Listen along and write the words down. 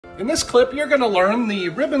In this clip, you're going to learn the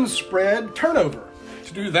ribbon spread turnover.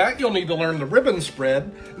 To do that, you'll need to learn the ribbon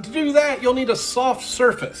spread. And to do that, you'll need a soft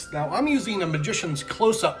surface. Now, I'm using a Magician's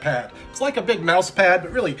close-up pad. It's like a big mouse pad,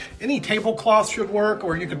 but really, any tablecloth should work,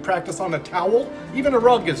 or you could practice on a towel. Even a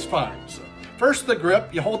rug is fine. So, first, the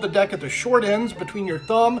grip. You hold the deck at the short ends between your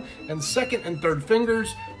thumb and second and third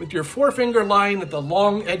fingers, with your forefinger lying at the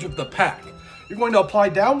long edge of the pack. You're going to apply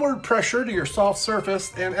downward pressure to your soft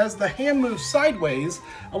surface, and as the hand moves sideways,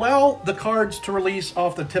 allow the cards to release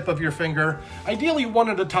off the tip of your finger, ideally one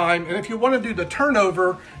at a time. And if you want to do the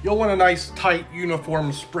turnover, you'll want a nice, tight,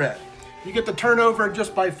 uniform spread. You get the turnover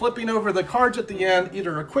just by flipping over the cards at the end,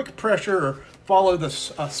 either a quick pressure or follow the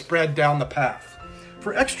spread down the path.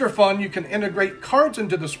 For extra fun, you can integrate cards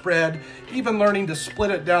into the spread, even learning to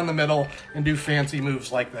split it down the middle and do fancy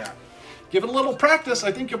moves like that. Give it a little practice.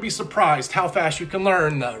 I think you'll be surprised how fast you can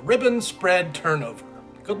learn the ribbon spread turnover.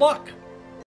 Good luck.